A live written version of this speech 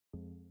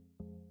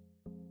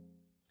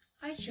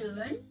Hi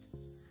children,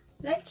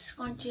 let's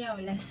continue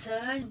our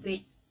lesson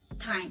with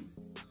time.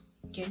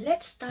 Okay,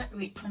 let's start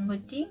with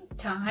converting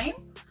time.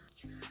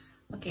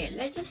 Okay,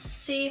 let us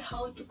see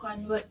how to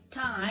convert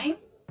time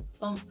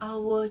from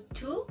hour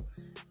to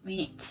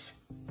minutes.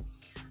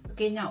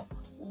 Okay, now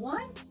 1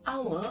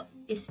 hour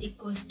is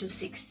equals to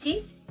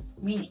 60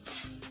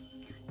 minutes.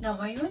 Now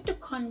when you want to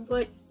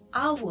convert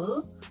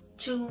hour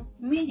to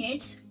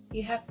minutes,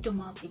 you have to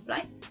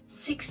multiply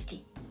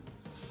 60.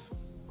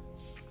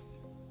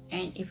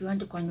 And if you want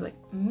to convert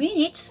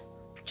minutes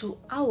to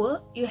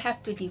hour, you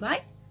have to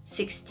divide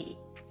 60.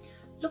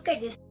 Look at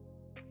this.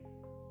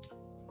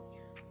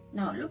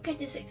 Now look at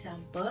this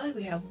example.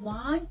 We have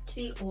 1,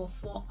 3 over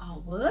 4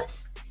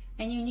 hours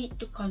and you need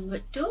to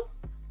convert to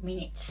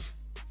minutes.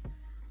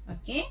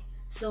 Okay,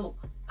 so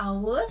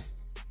hours,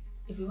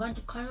 if you want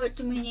to convert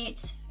to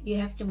minutes, you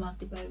have to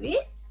multiply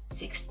with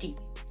 60.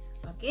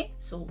 Okay,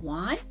 so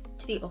 1,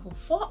 3 over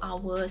 4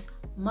 hours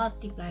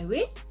multiply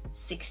with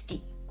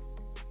 60.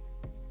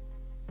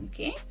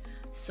 Okay,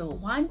 so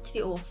 1,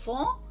 3 over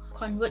 4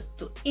 convert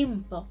to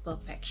improper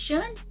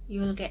fraction,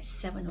 you will get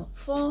 7 over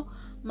 4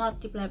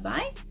 multiplied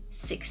by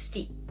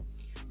 60.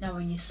 Now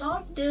when you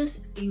solve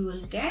this, you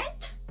will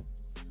get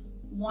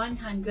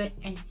 105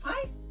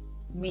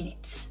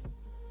 minutes.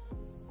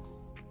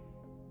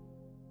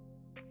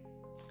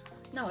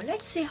 Now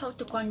let's see how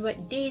to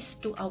convert days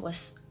to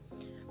hours.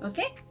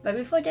 Okay, but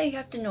before that you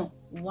have to know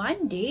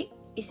 1 day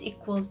is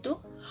equal to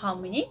how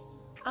many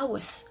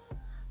hours?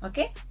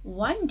 Okay,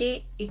 1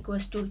 day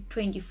equals to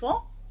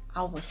 24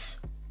 hours.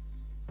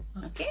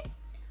 Okay,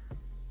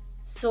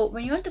 so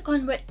when you want to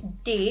convert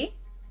day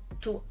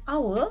to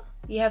hour,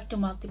 you have to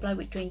multiply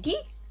with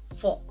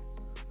 24.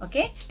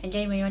 Okay, and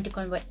then when you want to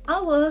convert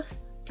hours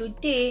to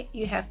day,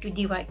 you have to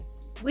divide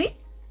with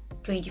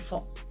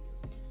 24.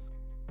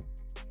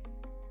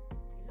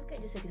 Look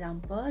at this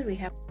example. We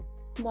have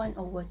 1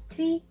 over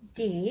 3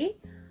 day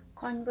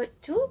convert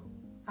to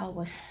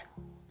hours.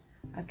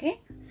 Okay,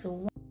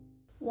 so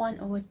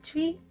 1 over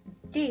 3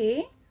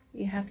 day,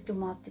 you have to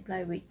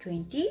multiply with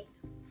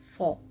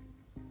 24.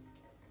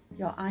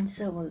 Your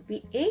answer will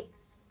be 8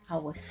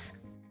 hours.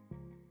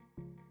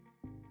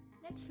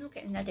 Let's look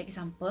at another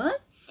example.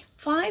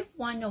 5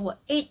 1 over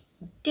 8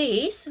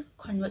 days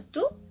convert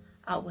to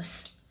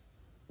hours.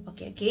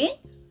 Okay, again,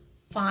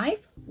 5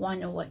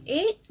 1 over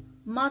 8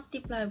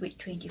 multiply with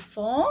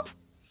 24.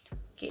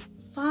 Okay,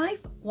 5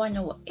 1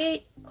 over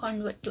 8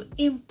 convert to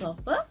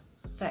improper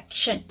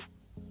fraction.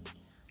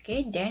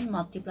 Okay, then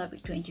multiply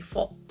with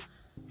 24.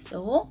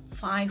 So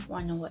 5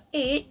 1 over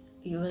 8,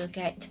 you will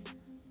get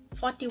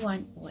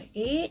 41 over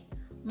 8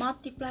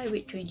 multiply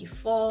with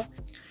 24.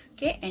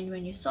 Okay, and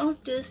when you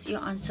solve this, your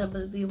answer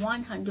will be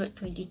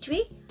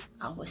 123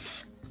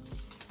 hours.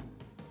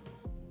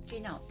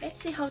 Okay, now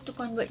let's see how to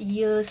convert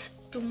years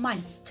to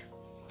month.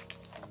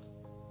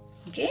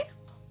 Okay,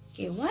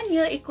 1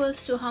 year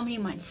equals to how many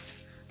months?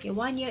 Okay,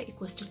 1 year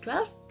equals to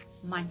 12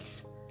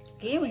 months.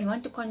 Okay, when you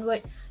want to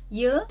convert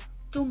year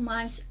to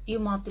months, you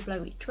multiply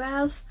with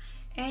 12,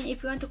 and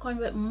if you want to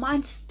convert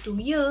months to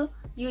year,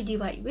 you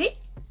divide with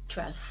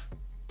 12.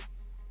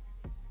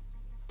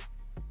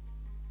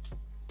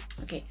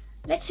 Okay,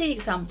 let's see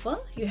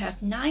example. You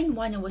have 9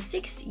 1 over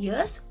 6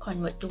 years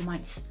convert to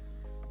months.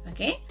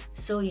 Okay,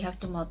 so you have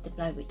to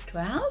multiply with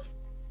 12.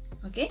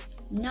 Okay,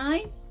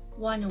 9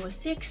 1 over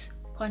 6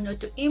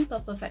 convert to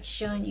improper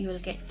fraction, you will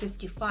get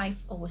 55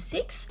 over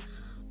 6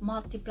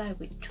 multiply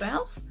with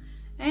 12,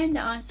 and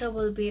the answer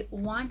will be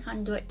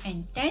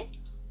 110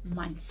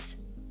 months.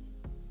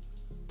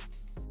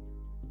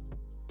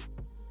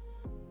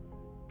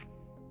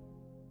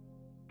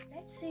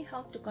 Let's see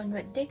how to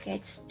convert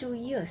decades to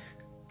years.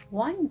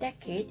 1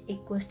 decade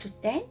equals to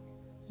 10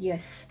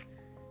 years.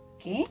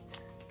 Okay,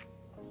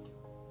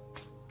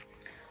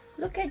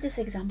 look at this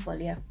example.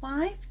 You have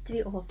 5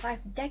 3 over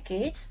 5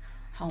 decades.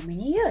 How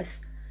many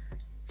years?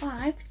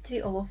 5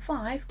 3 over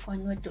 5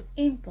 convert to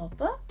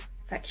improper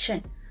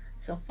fraction.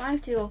 So 5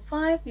 3 over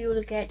 5, you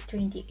will get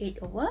 28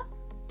 over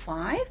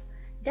 5.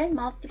 Then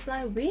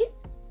multiply with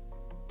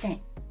 10.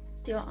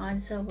 So your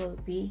answer will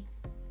be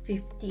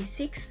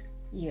 56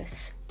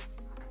 years.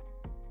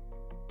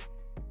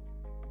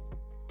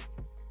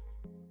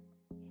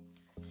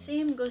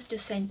 Same goes to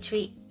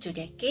century to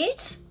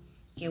decades.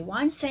 Okay,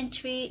 1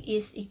 century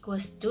is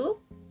equals to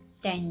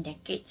 10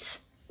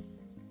 decades.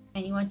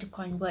 And you want to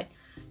convert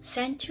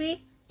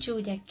century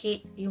to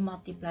decade, you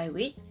multiply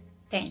with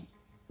 10.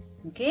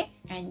 Okay,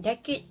 and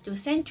decade to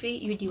century,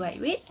 you divide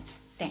with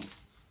 10.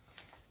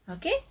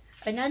 Okay,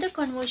 another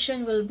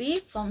conversion will be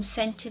from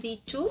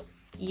century to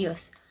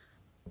years.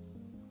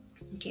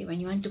 Okay, when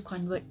you want to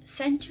convert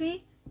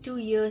century to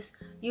years,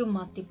 you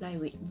multiply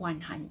with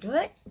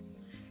 100.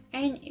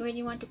 And when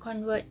you want to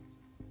convert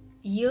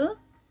year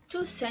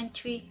to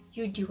century,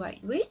 you divide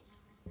with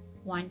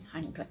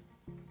 100.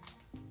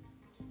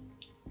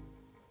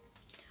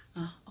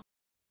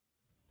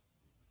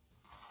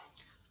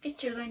 Okay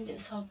children,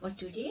 that's all for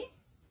today.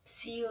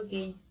 See you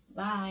again.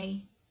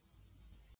 Bye.